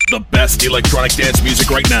The best electronic dance music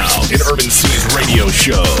right now in Urban C's radio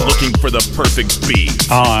show. Looking for the perfect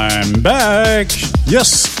beat. I'm back.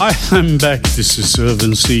 Yes, I am back. This is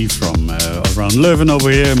Urban C from around Leuven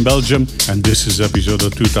over here in Belgium. And this is episode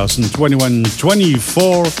of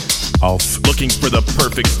 2021-24 of Looking for the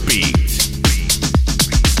Perfect Beat.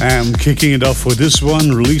 I'm kicking it off with this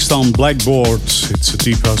one, released on Blackboard. It's a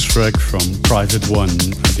deep house track from Private One,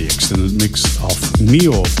 the extended mix of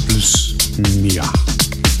Neo plus Nia.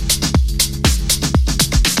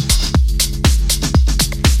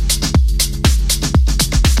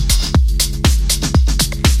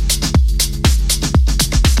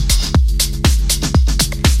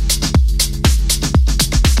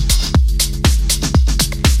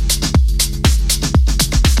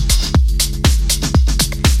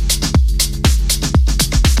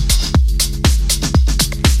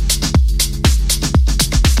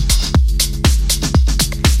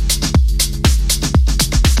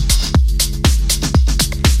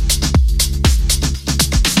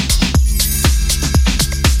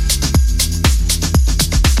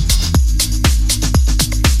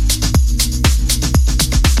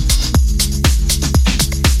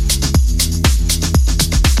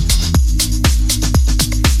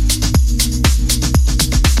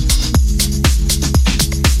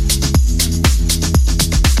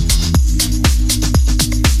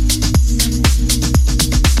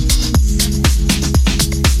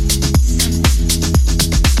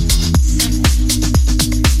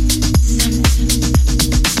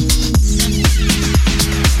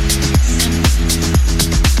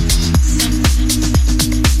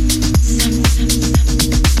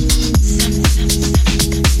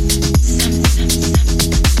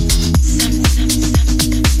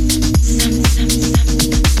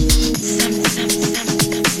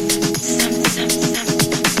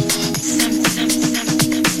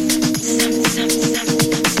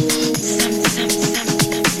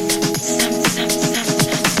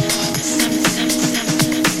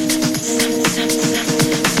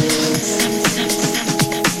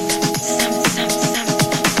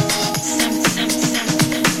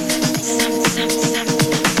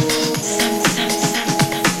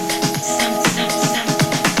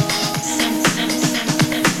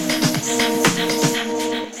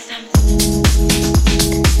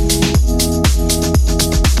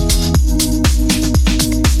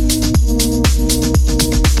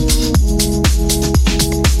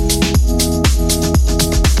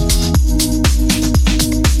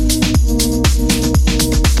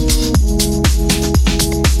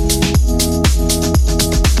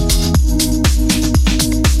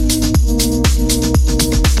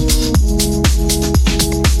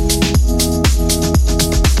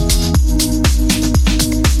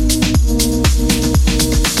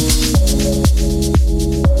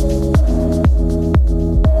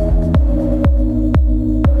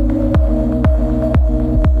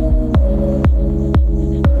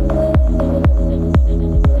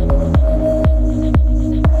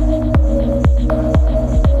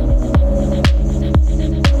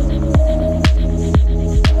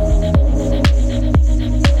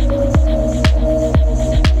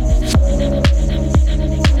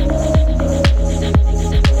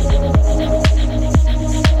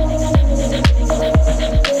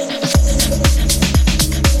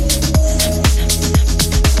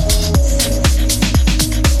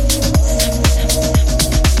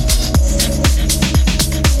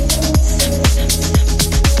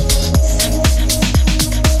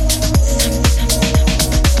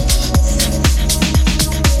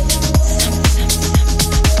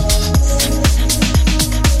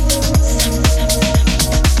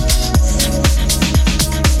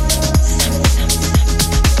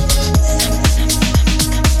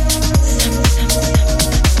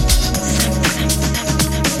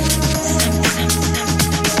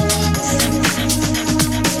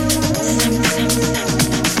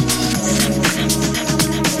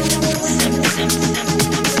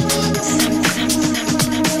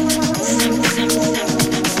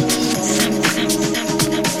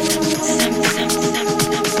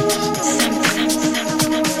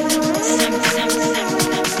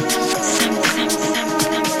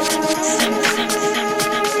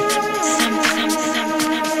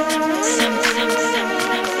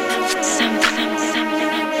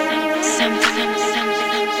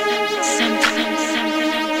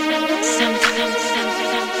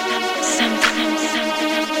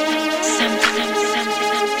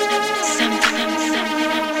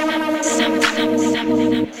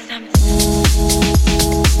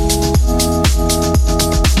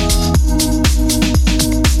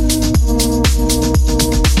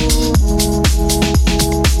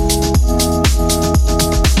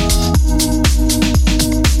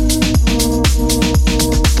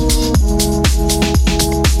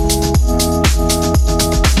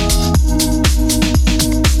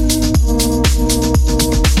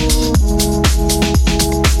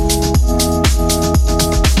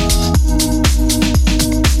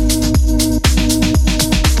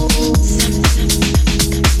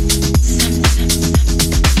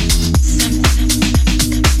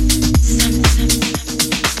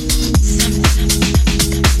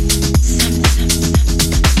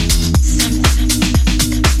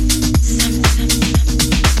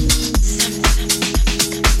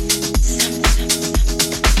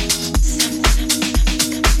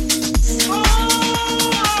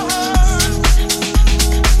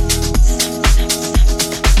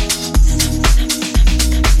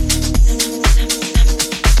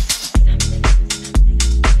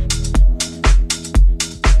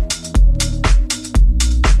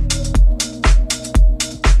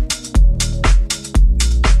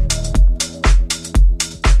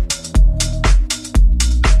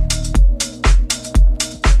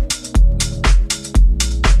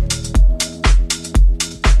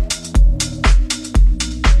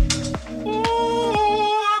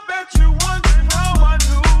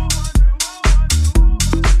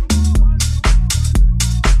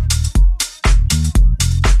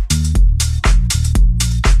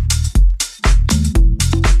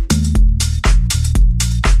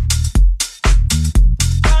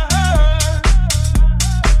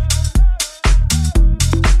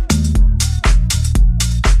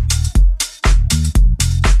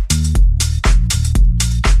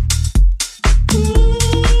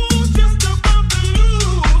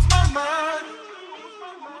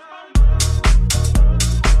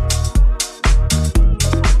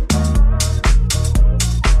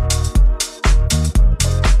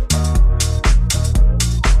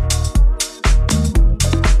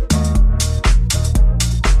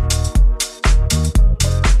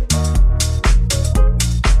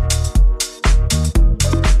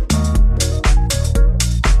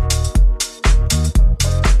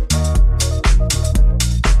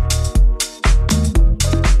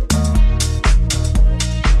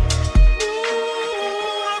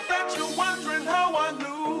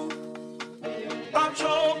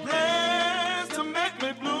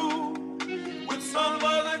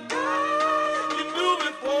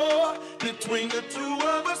 Between the two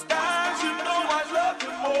of us, guys, you know I love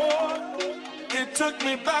you more. It took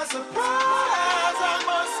me by surprise, I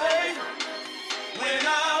must say, when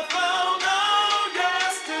I found out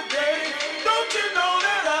yesterday. Don't you know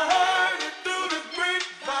that I heard it through the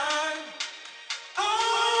grapevine?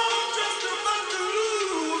 I'm just about to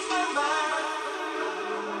lose my mind.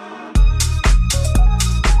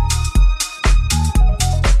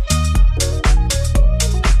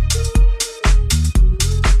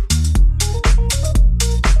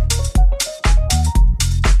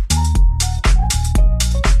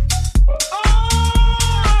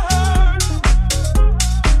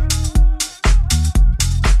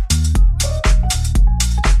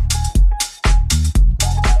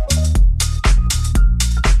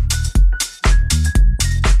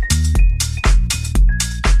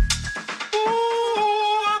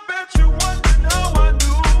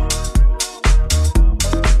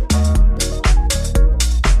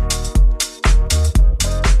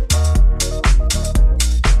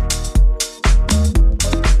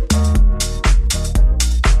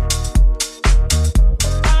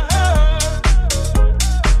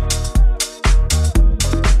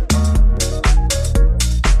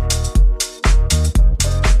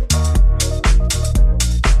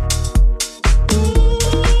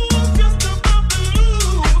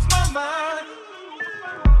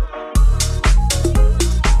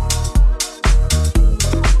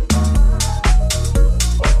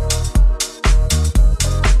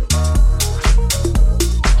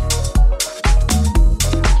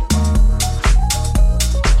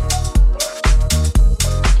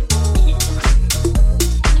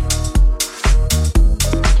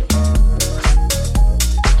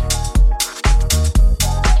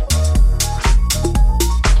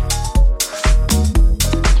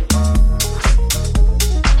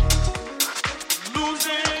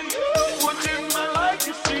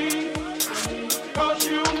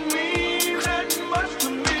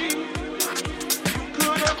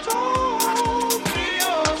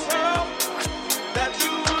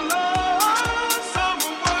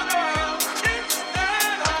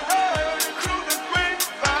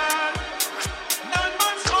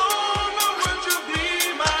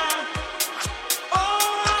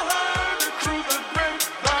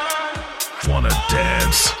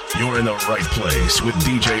 With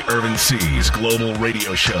DJ Irvin C's Global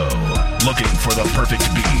Radio Show. Looking for the perfect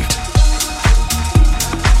beat.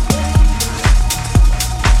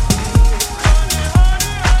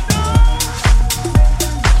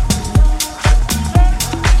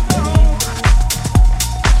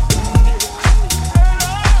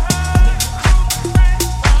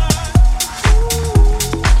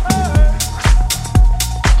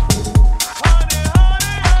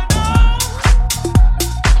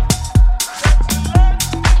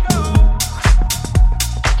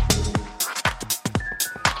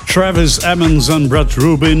 Travis Emmons and Brad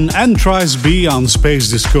Rubin and Trice B on Space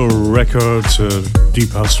Disco Records, a deep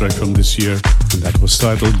house track from this year. And that was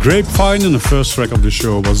titled Grapevine, and the first track of the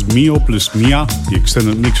show was Mio plus Mia, the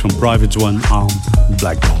extended mix from Private One on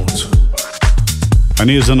Blackboard. And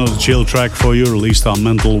here's another chill track for you, released on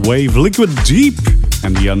Mental Wave, Liquid Deep,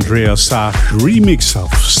 and the Andrea Sach remix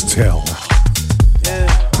of Still. Yeah.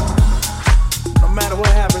 No matter what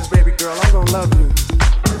happens, baby girl, I'm gonna love you.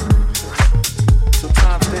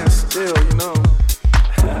 Still, you know.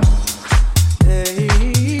 Hey,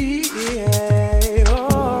 hey,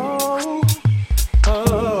 oh,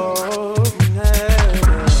 oh,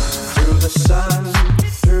 yeah. Through the sun,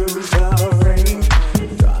 through the rain,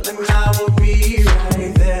 darling, I will be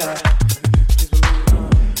right there.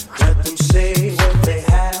 Let them say what they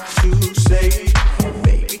have to say.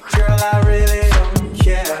 Baby girl, I really don't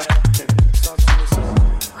care.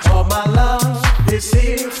 All my love is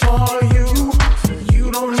here for you. You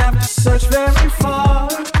don't have to search very far.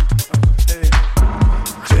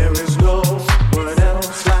 There is no one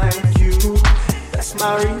else like you. That's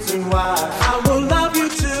my reason why I will love you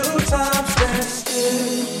 2 times. Stand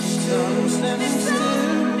still, stand still.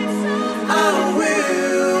 I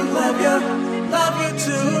will love you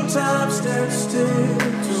 2 times. Stand still,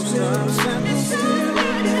 2 times. Stand still.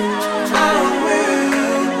 I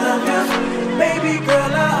will love you, baby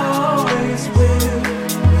girl. I always will.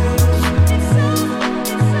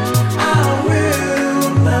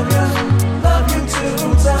 Love you 2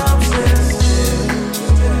 times.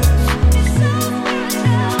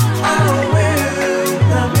 I will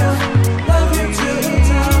love you 2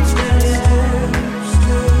 times.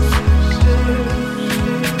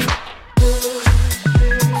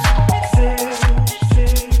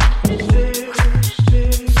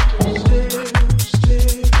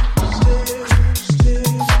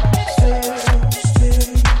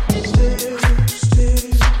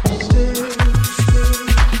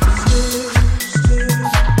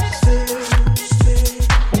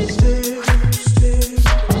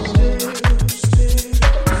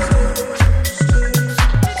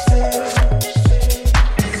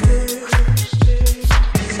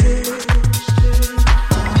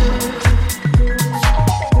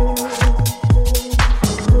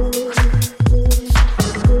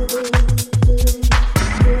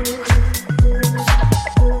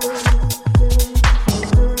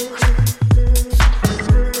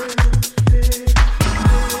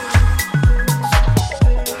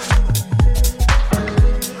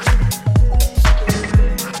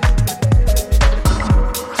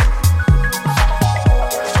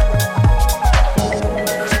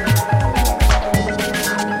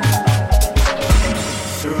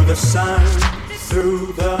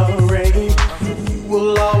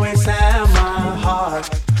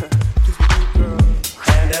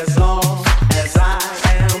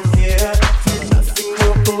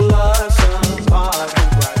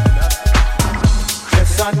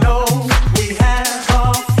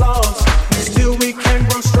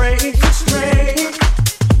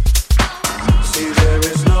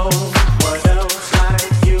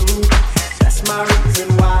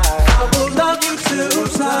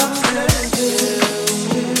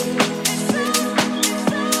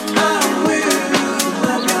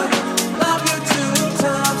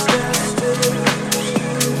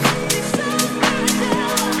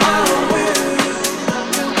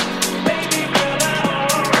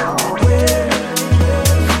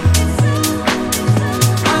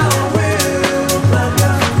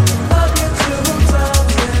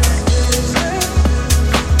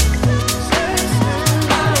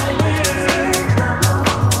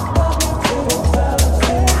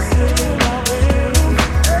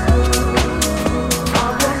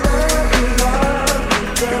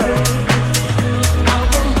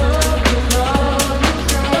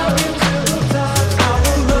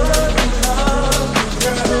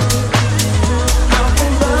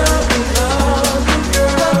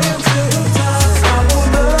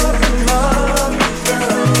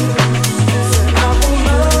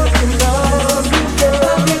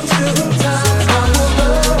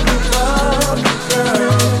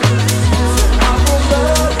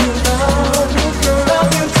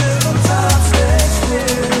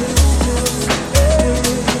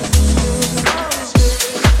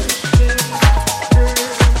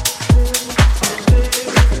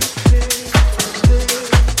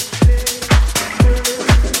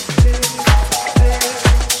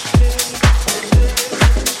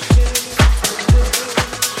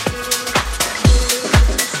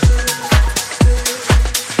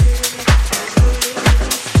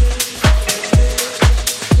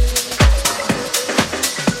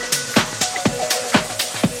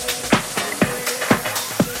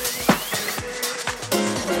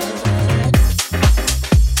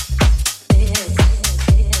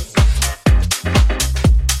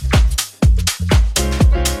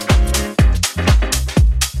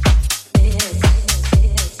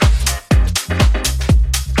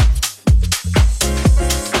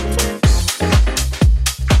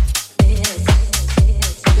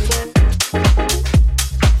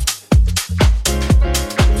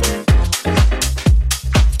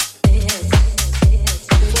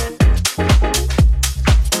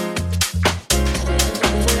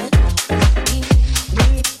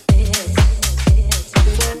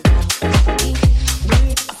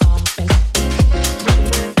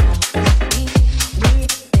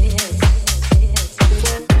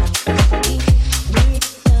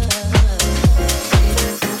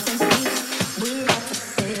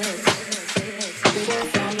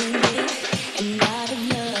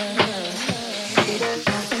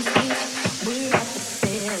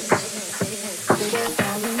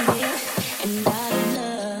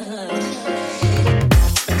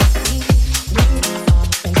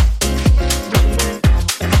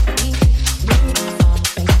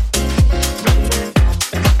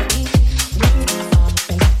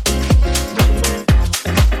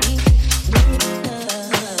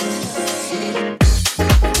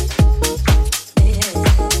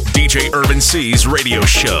 C's radio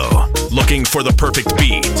show, looking for the perfect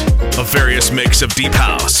beat, a various mix of deep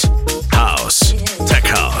house, house, tech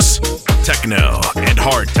house, techno, and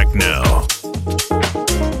hard techno.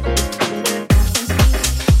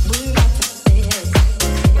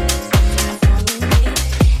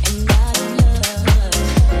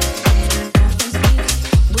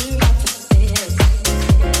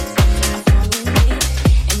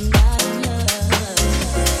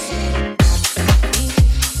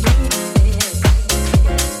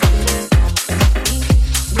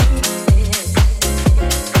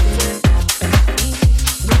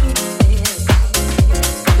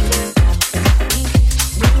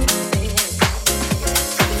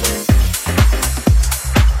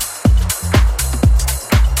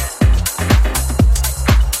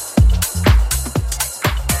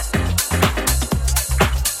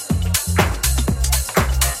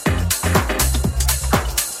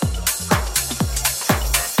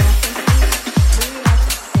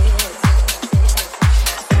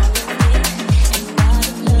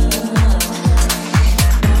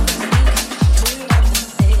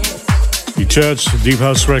 Church Deep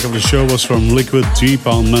House track of the show was from Liquid Deep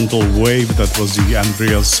on Mental Wave. That was the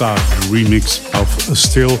Andrea Saad remix of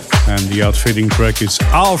Still. And the outfitting track is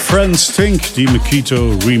Our Friends Think, the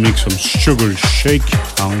Makito remix from Sugar Shake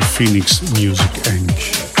on Phoenix Music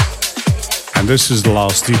Inc. And this is the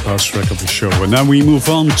last Deep House track of the show. And then we move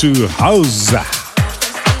on to House.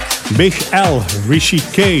 Big L, Rishi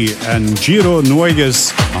K and Giro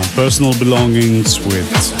Nuegas on Personal Belongings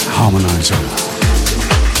with Harmonizer.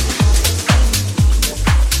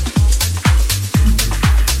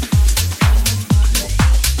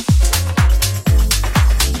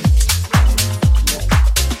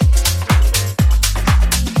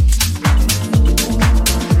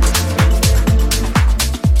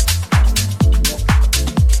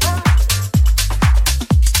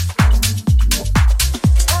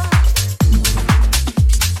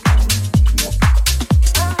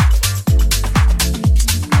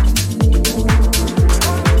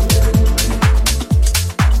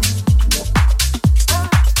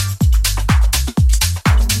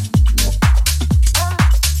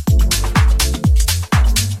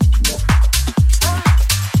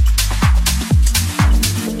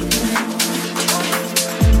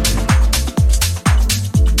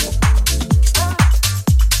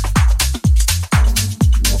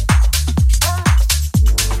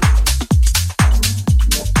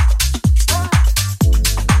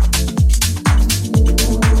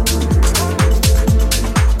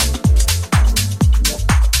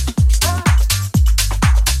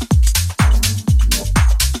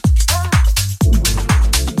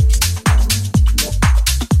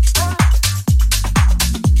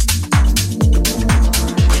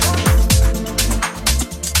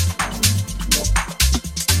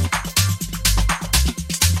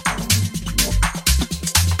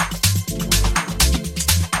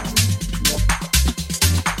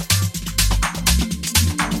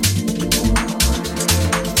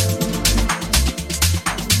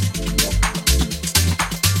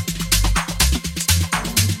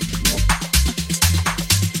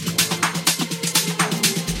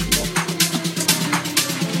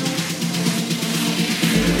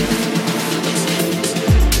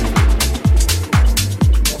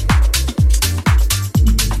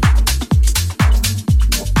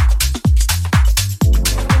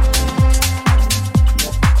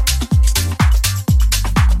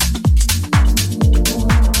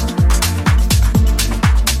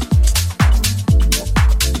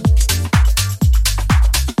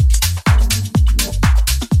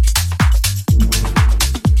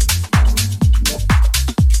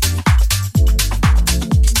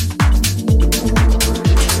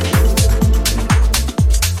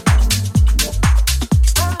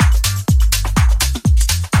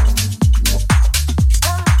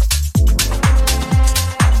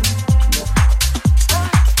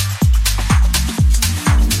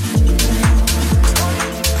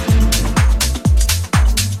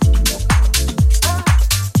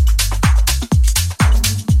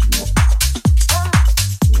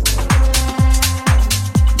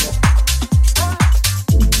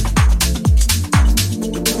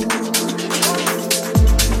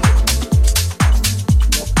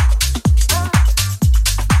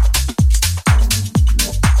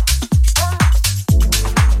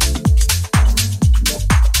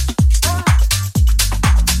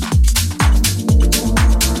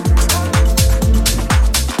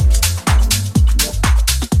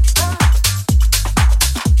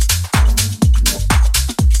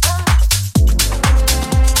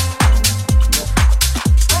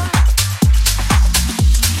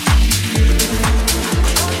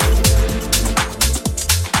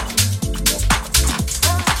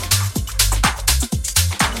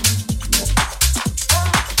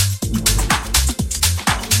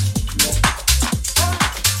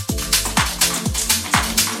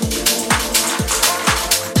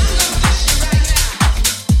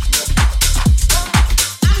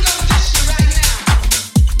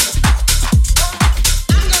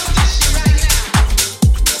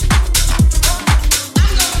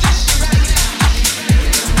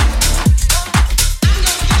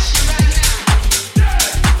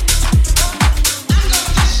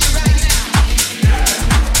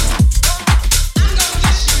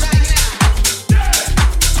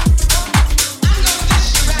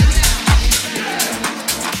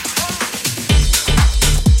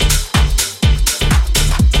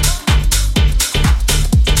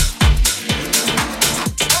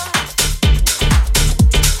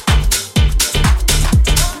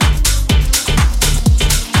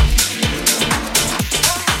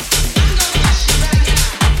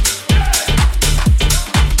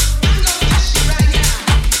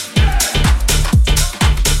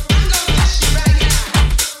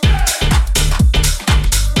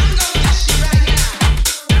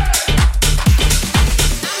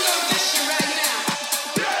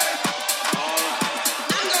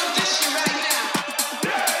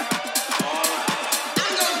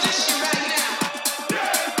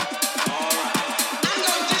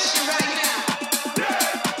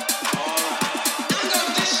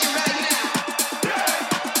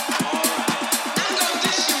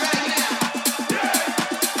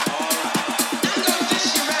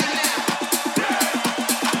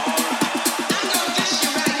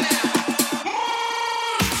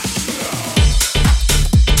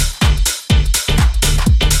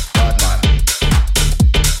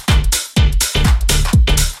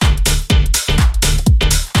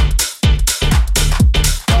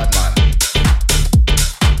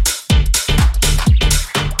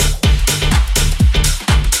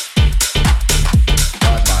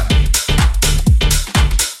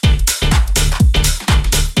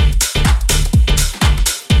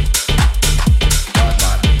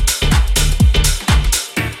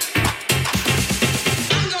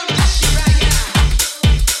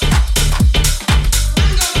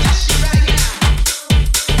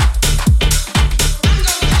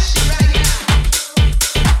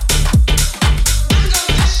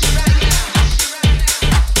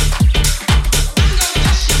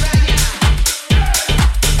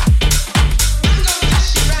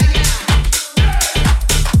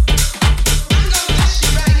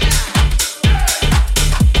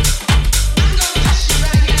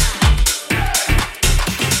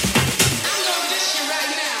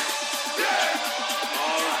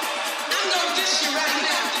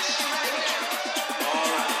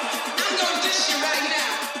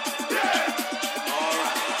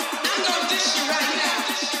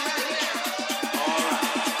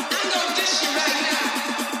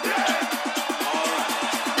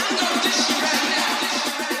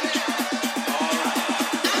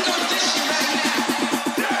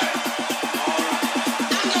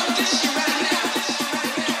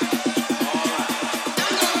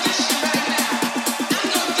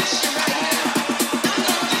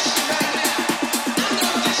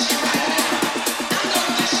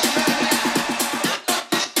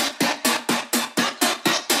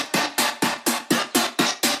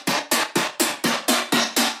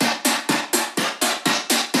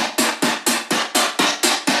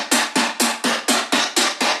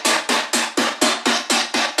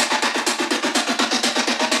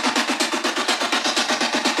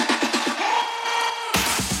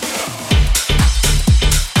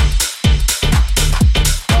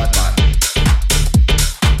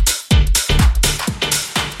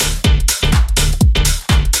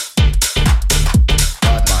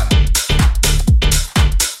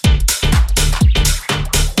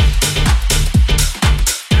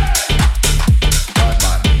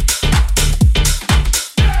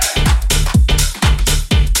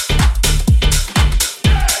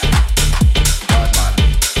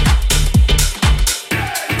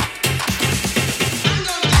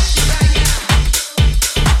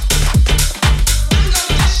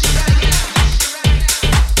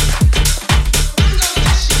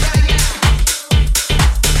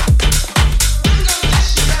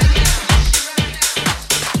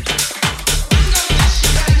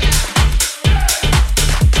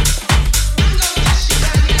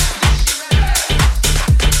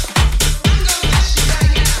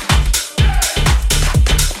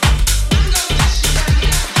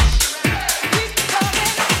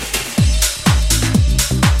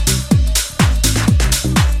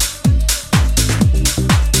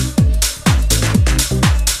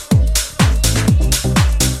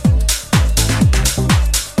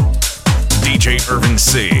 DJ Irvin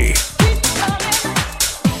C.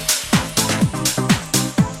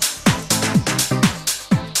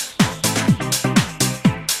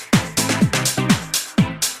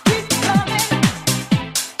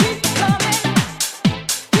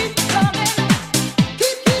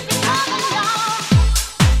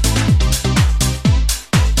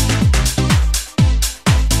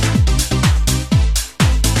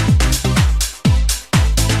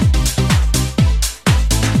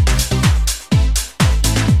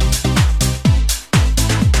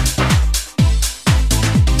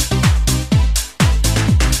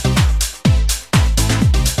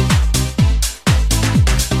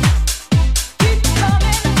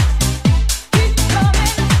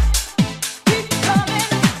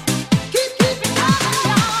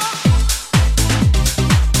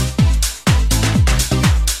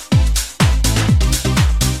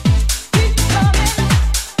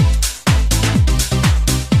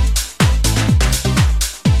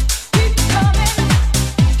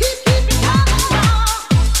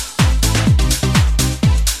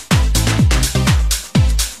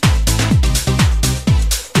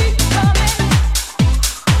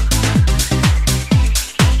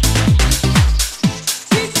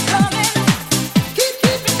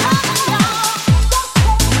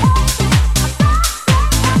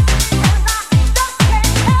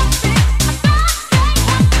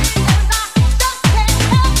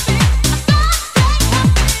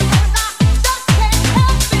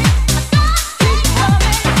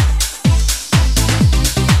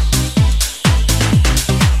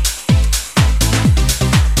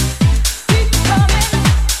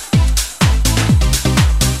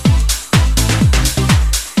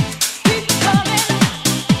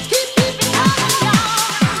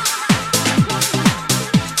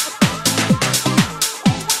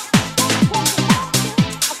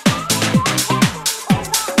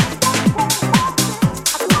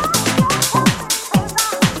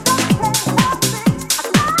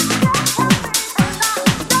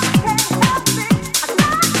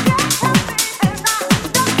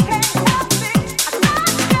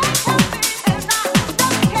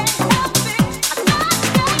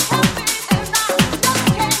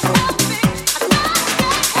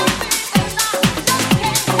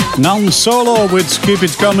 Nan Solo with Keep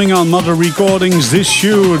It Coming on Mother Recordings. This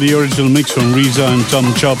shoe, the original mix from Reza and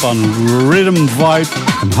Tom Chop on Rhythm Vibe.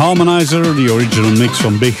 And Harmonizer, the original mix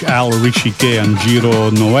from Big Al, Richie K and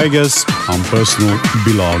Giro Noegas on Personal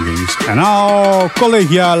Belongings. And now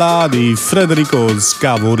Collegiala, the Federico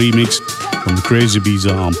Scavo remix from Crazy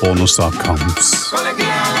Biza on Pornos.coms.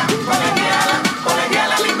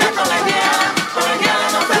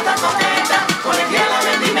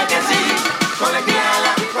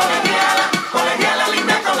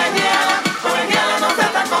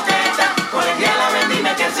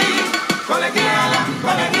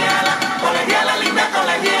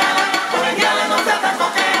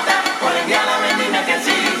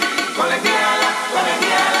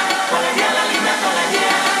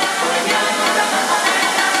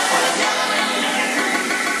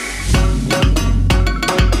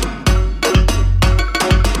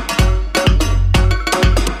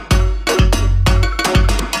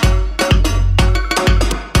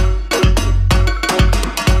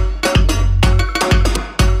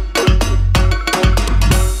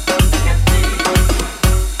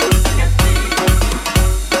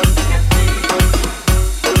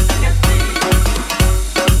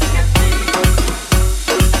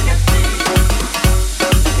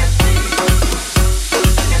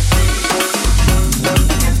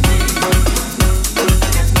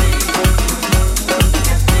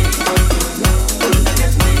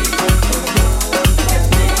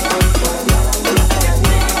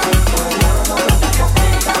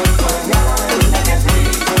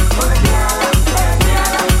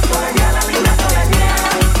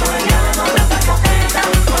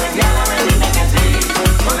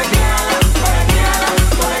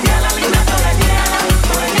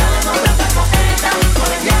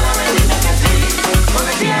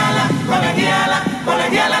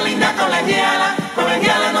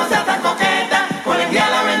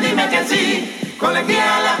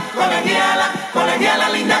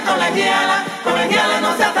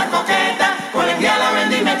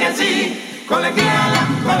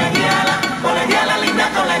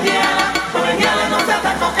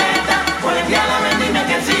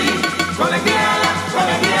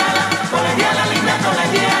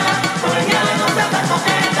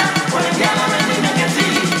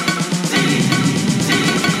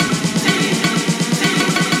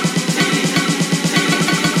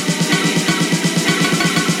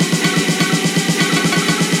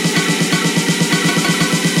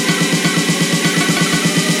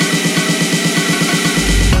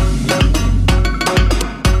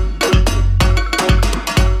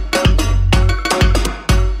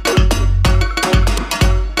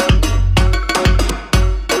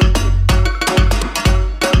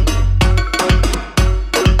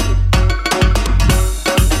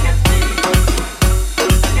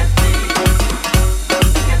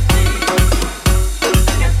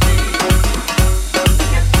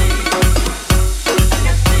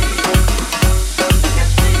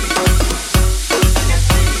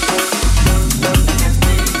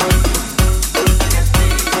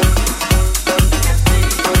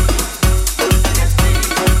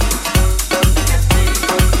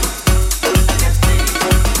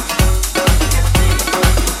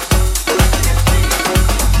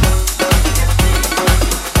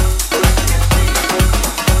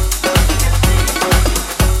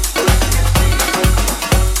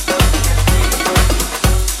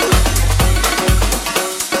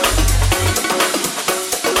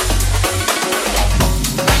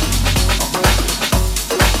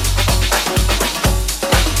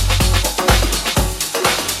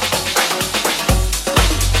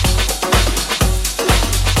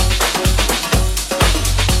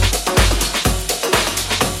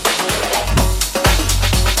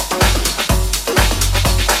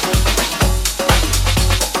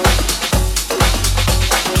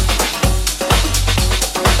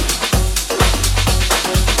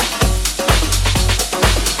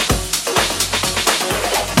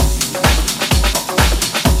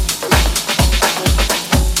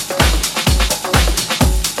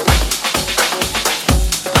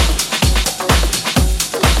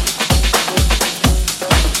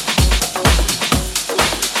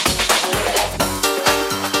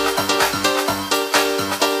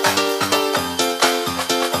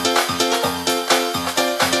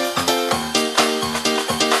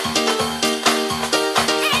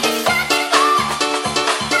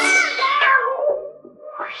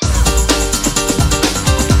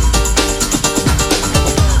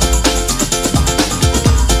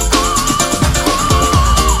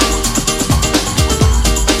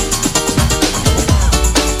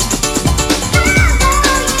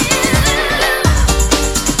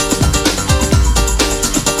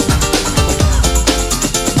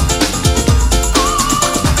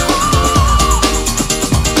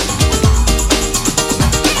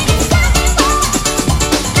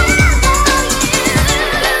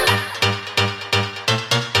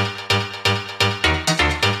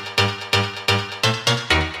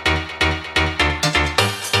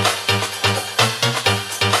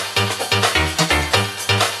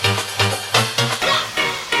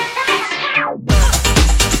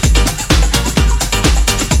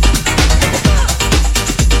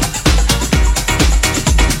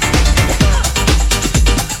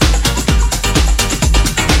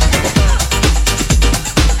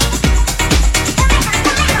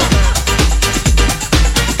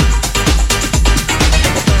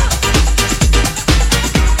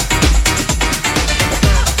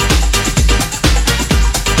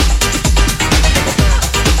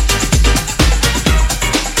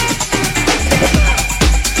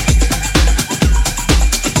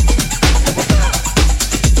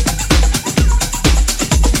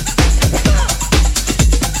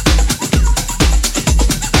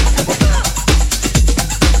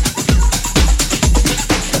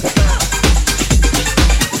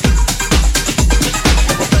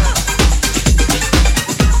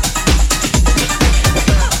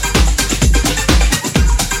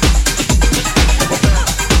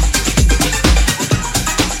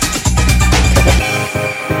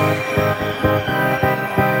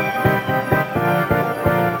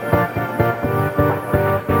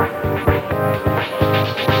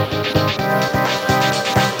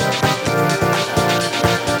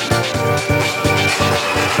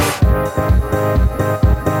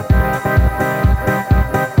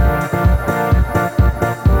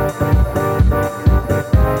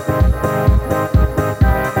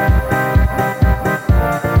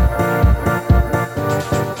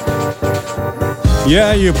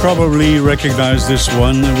 Yeah, you probably recognize this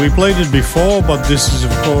one. We played it before, but this is,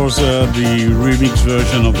 of course, the remix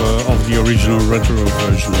version of the original retro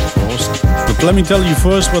version, of course. But let me tell you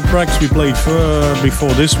first what tracks we played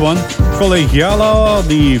before this one. Collegiala,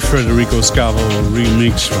 the Federico Scavo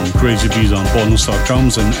remix from Crazy Bees on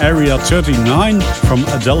Bonus.com, and Area 39 from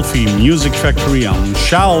Adelphi Music Factory on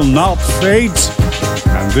Shall Not Fade.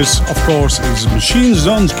 And this, of course, is Machines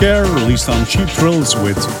Don't Care, released on Cheap Thrills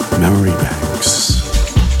with Memory Banks.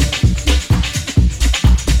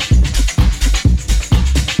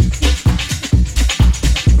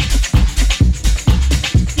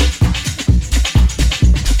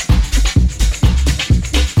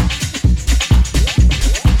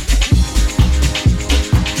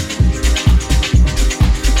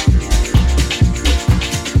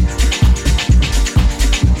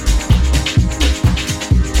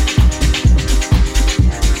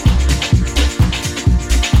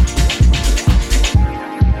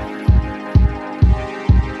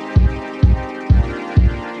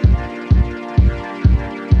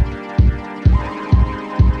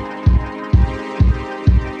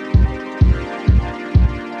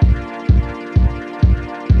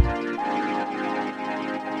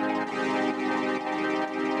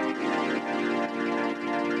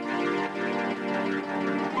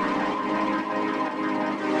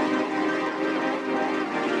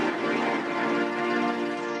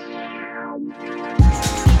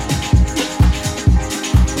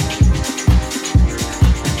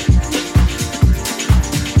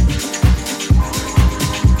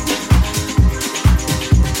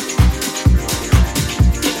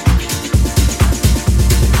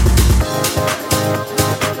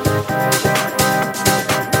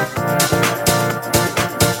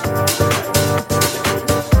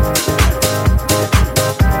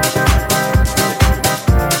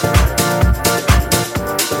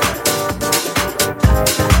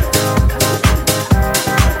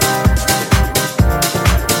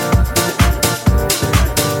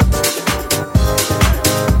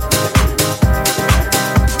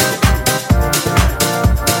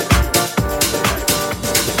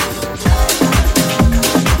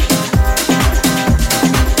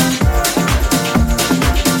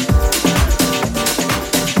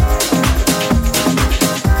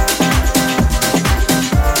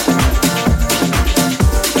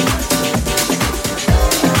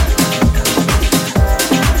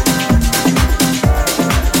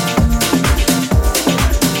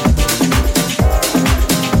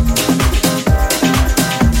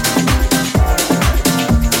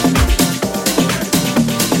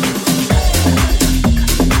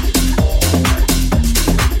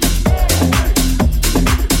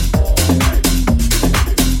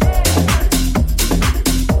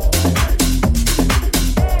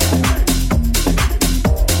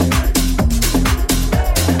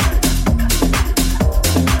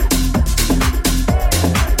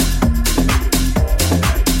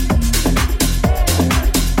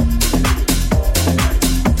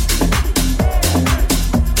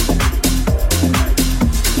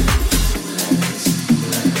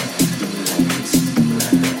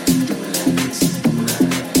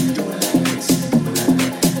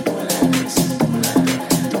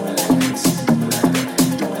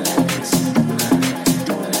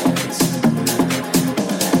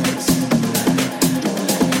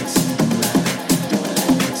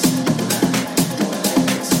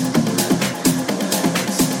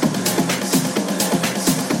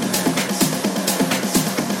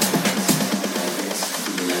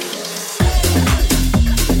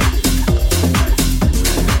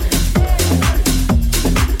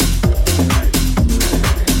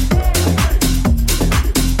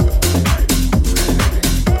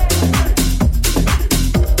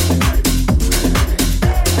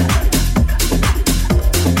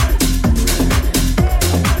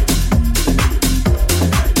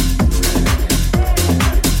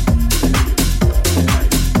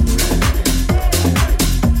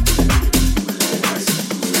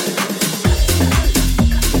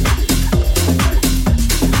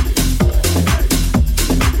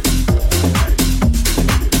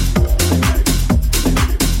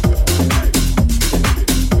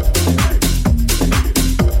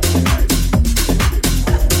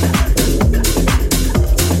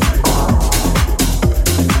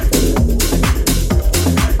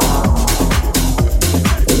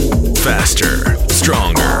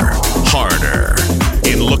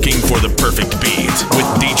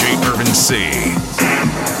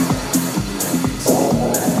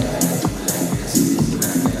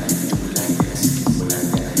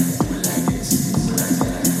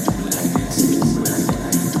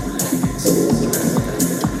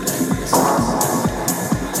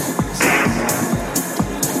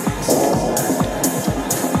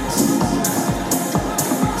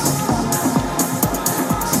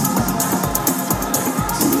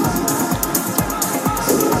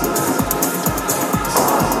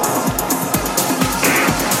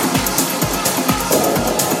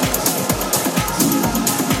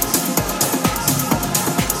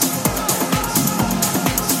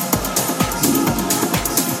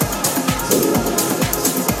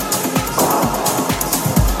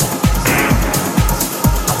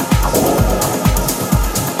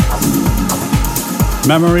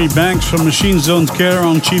 Memory Banks from Machines Don't Care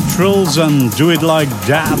on Cheap Thrills, and Do It Like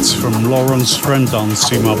That from Lawrence Trent on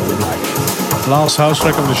C-Mob Black. Last house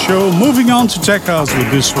track of the show. Moving on to Tech House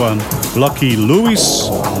with this one. Lucky Louis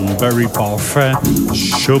on Barry Parfait,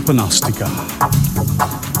 Schopenhastica.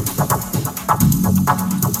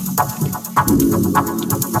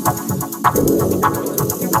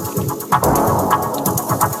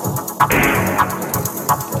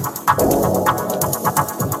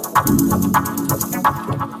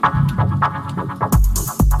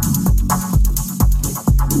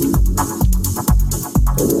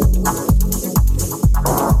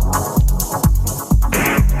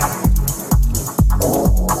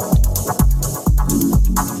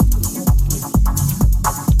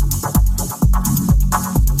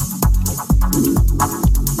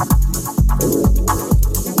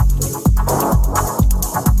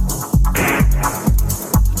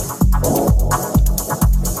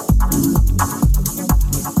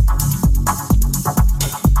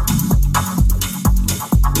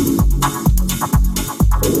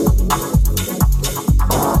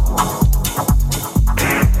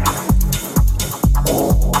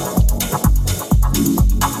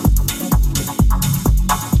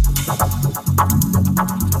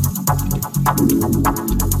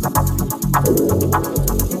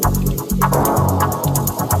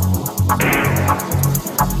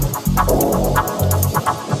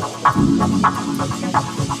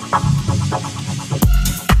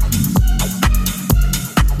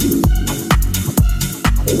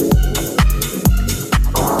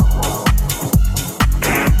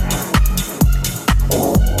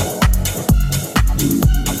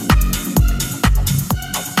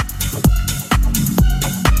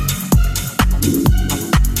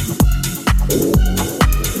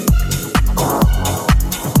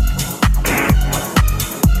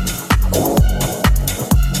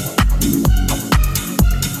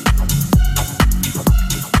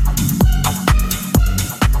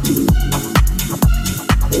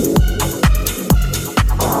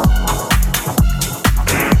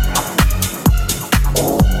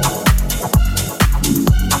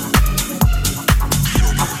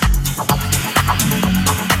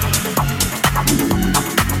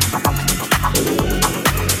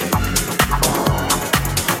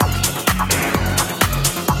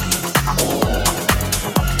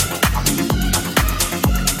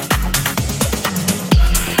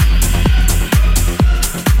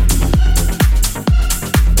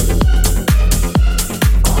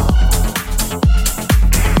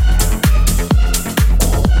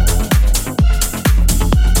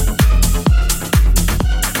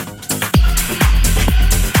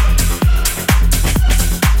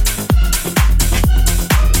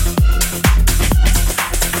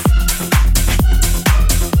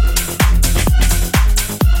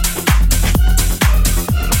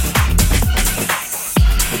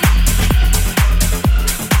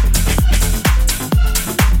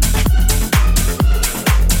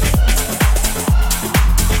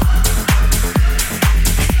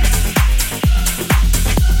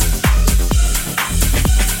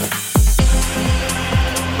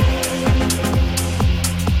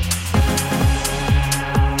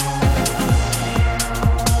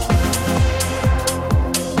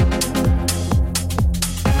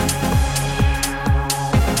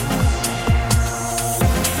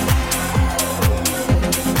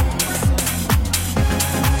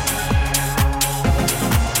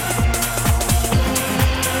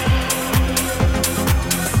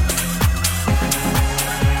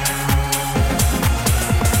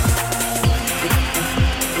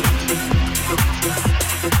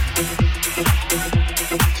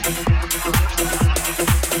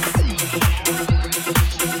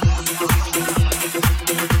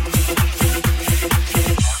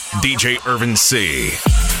 DJ Irvin C.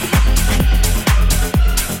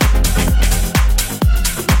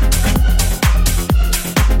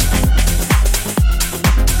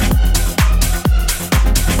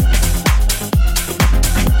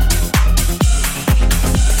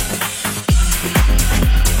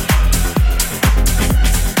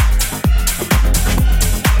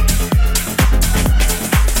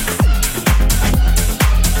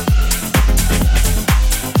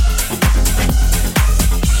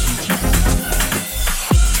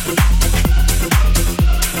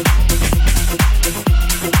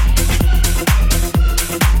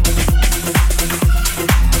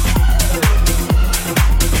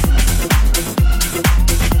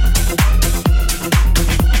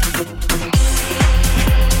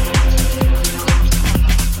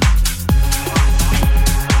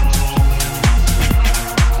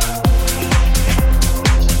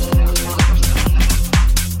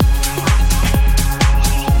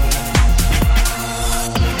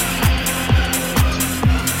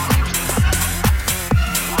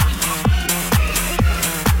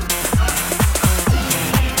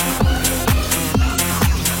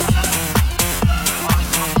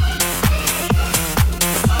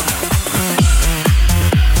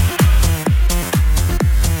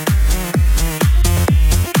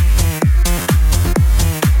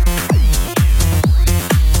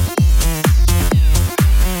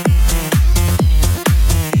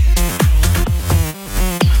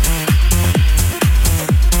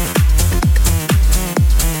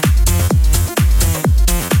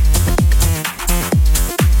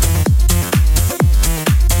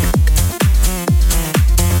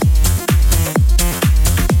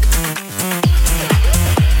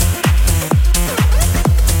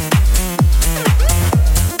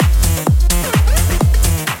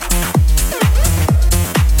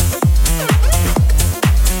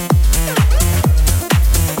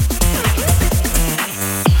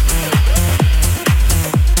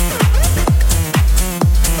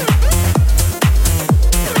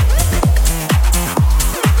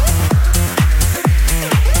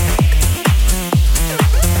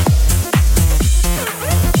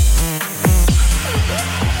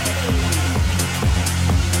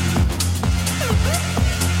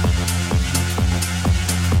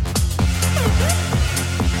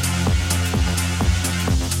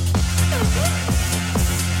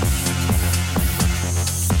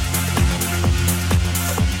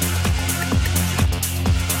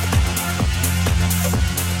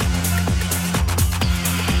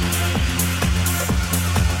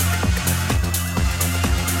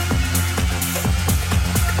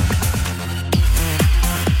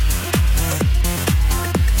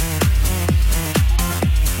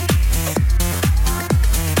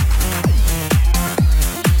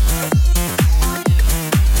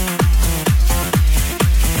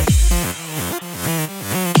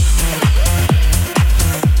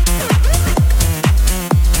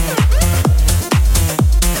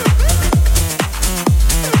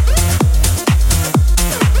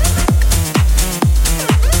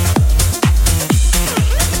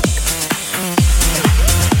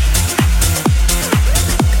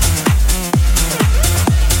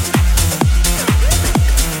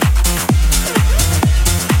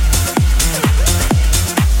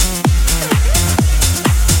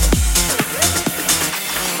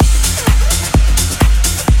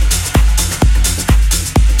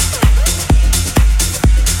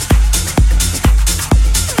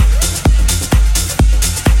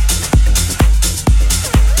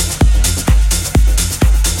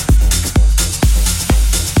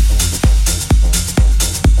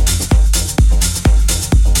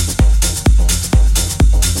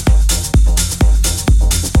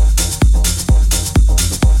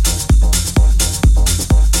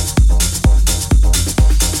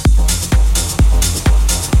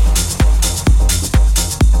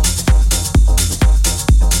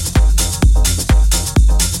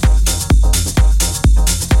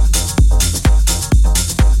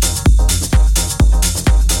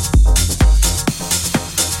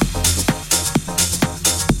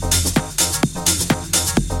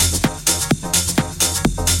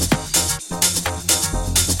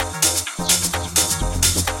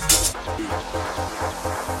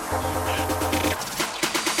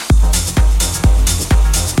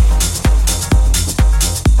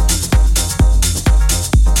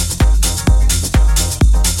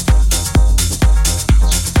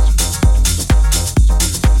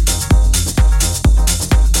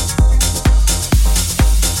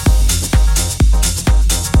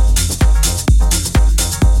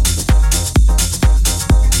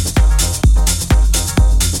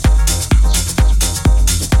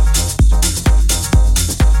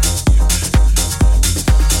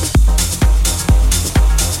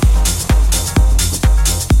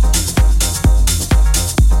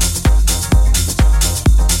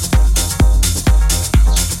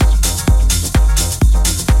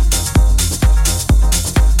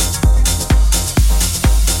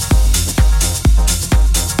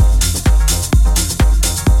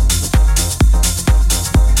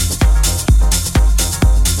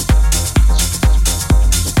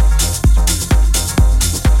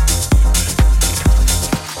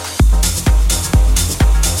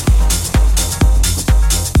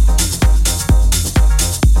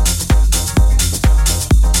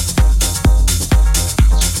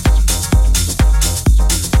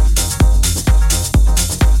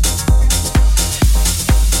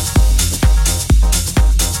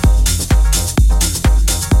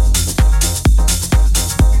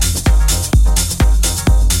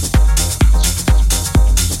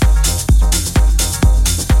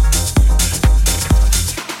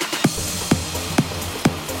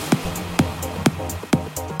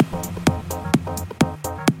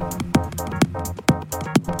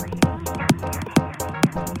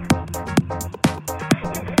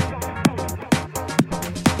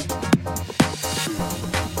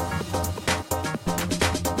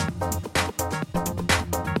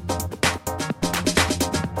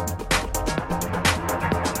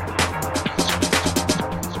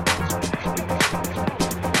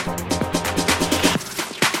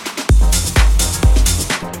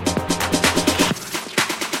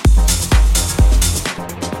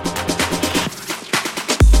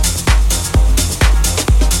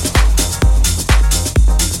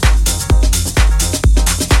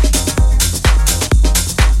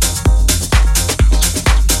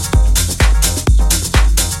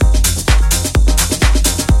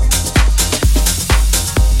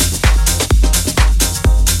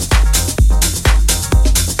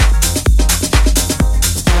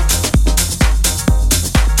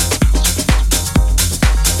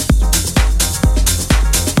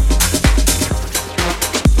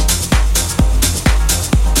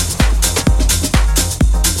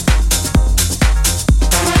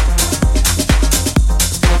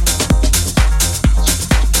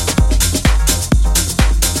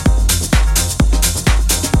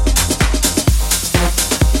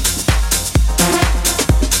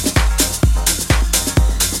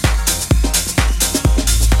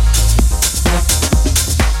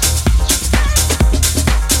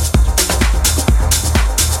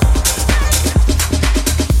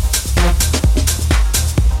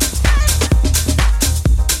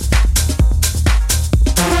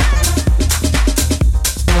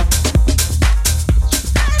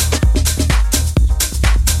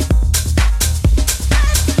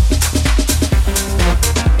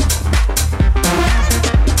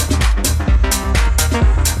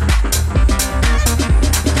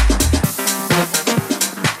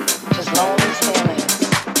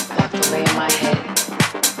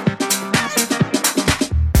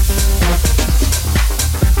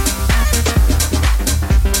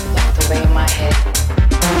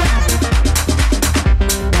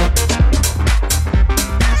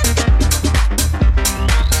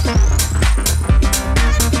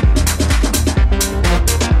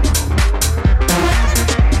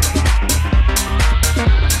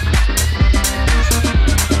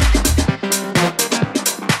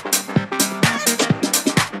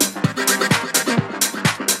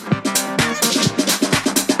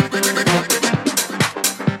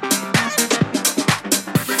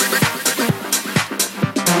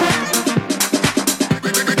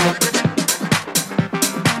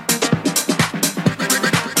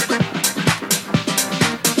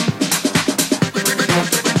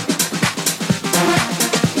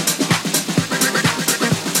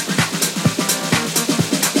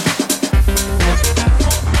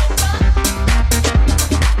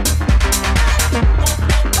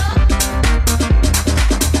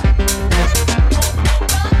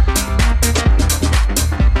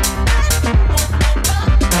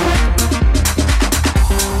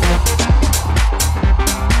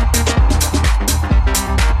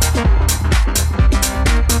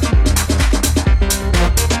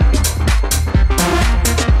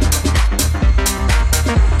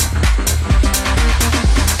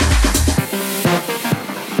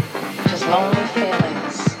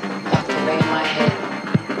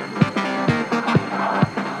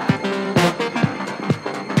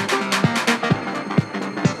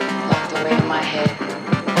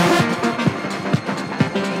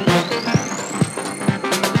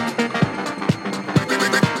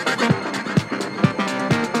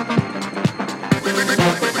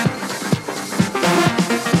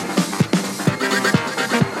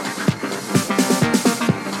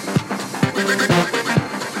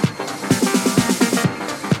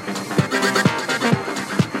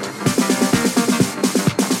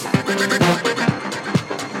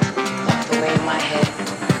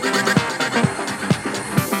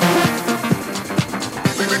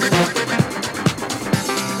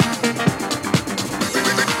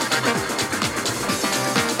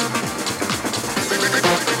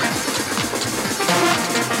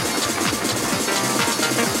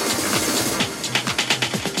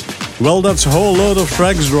 Well, that's a whole load of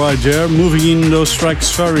tracks right there. Moving in those tracks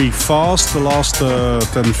very fast, the last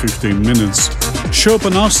 10-15 minutes.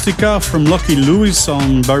 Chopanostica from Lucky Louis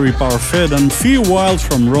on Barry Parfait, then Feel Wild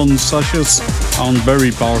from Ron Sashes on Barry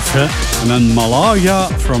Parfait, and then Malaya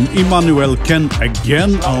from Emmanuel Ken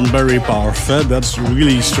again on Barry Parfait. That's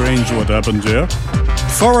really strange what happened there.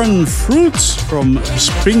 Foreign Fruits from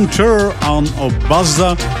Springter on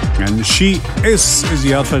Obaza, and She is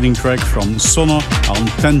the outfitting track from Sono on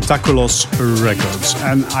Tentaculos Records.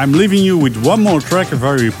 And I'm leaving you with one more track, a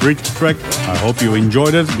very pretty track. I hope you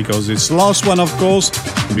enjoyed it, because it's the last one, of course,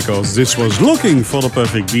 because this was Looking for the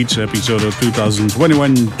Perfect Beats, episode of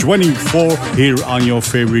 2021-24, here on your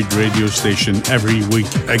favorite radio station every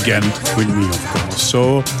week again with me, of course.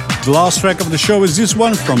 So the last track of the show is this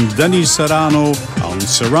one from Danny Serrano on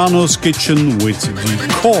Serrano's Kitchen with The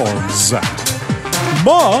Chords.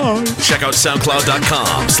 Bye! Check out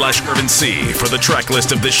SoundCloud.com/UrbanC for the track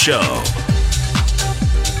list of this show.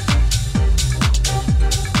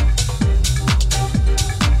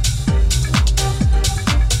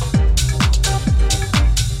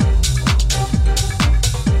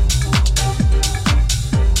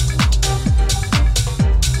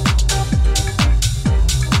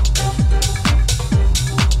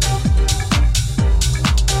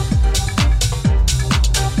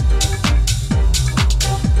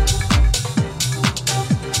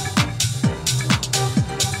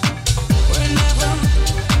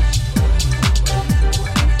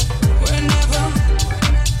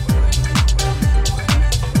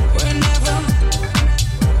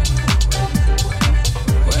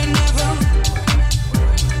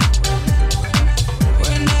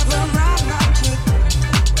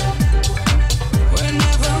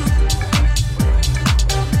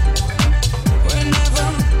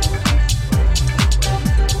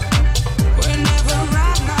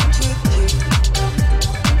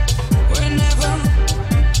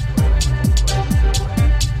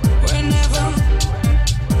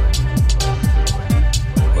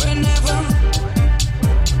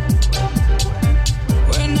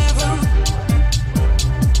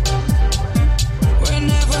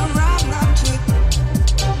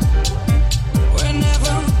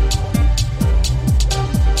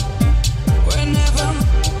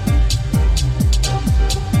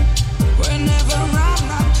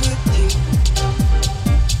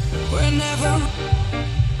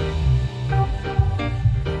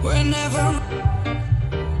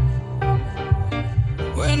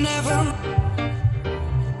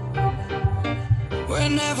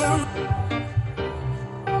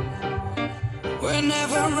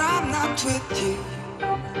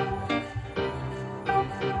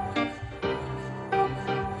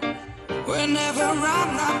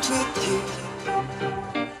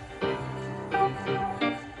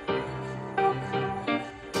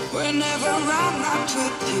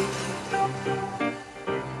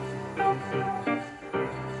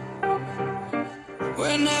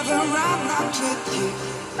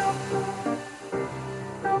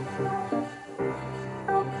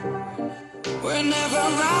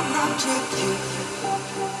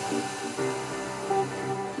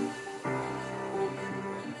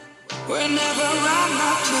 Whenever I'm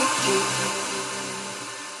not with you.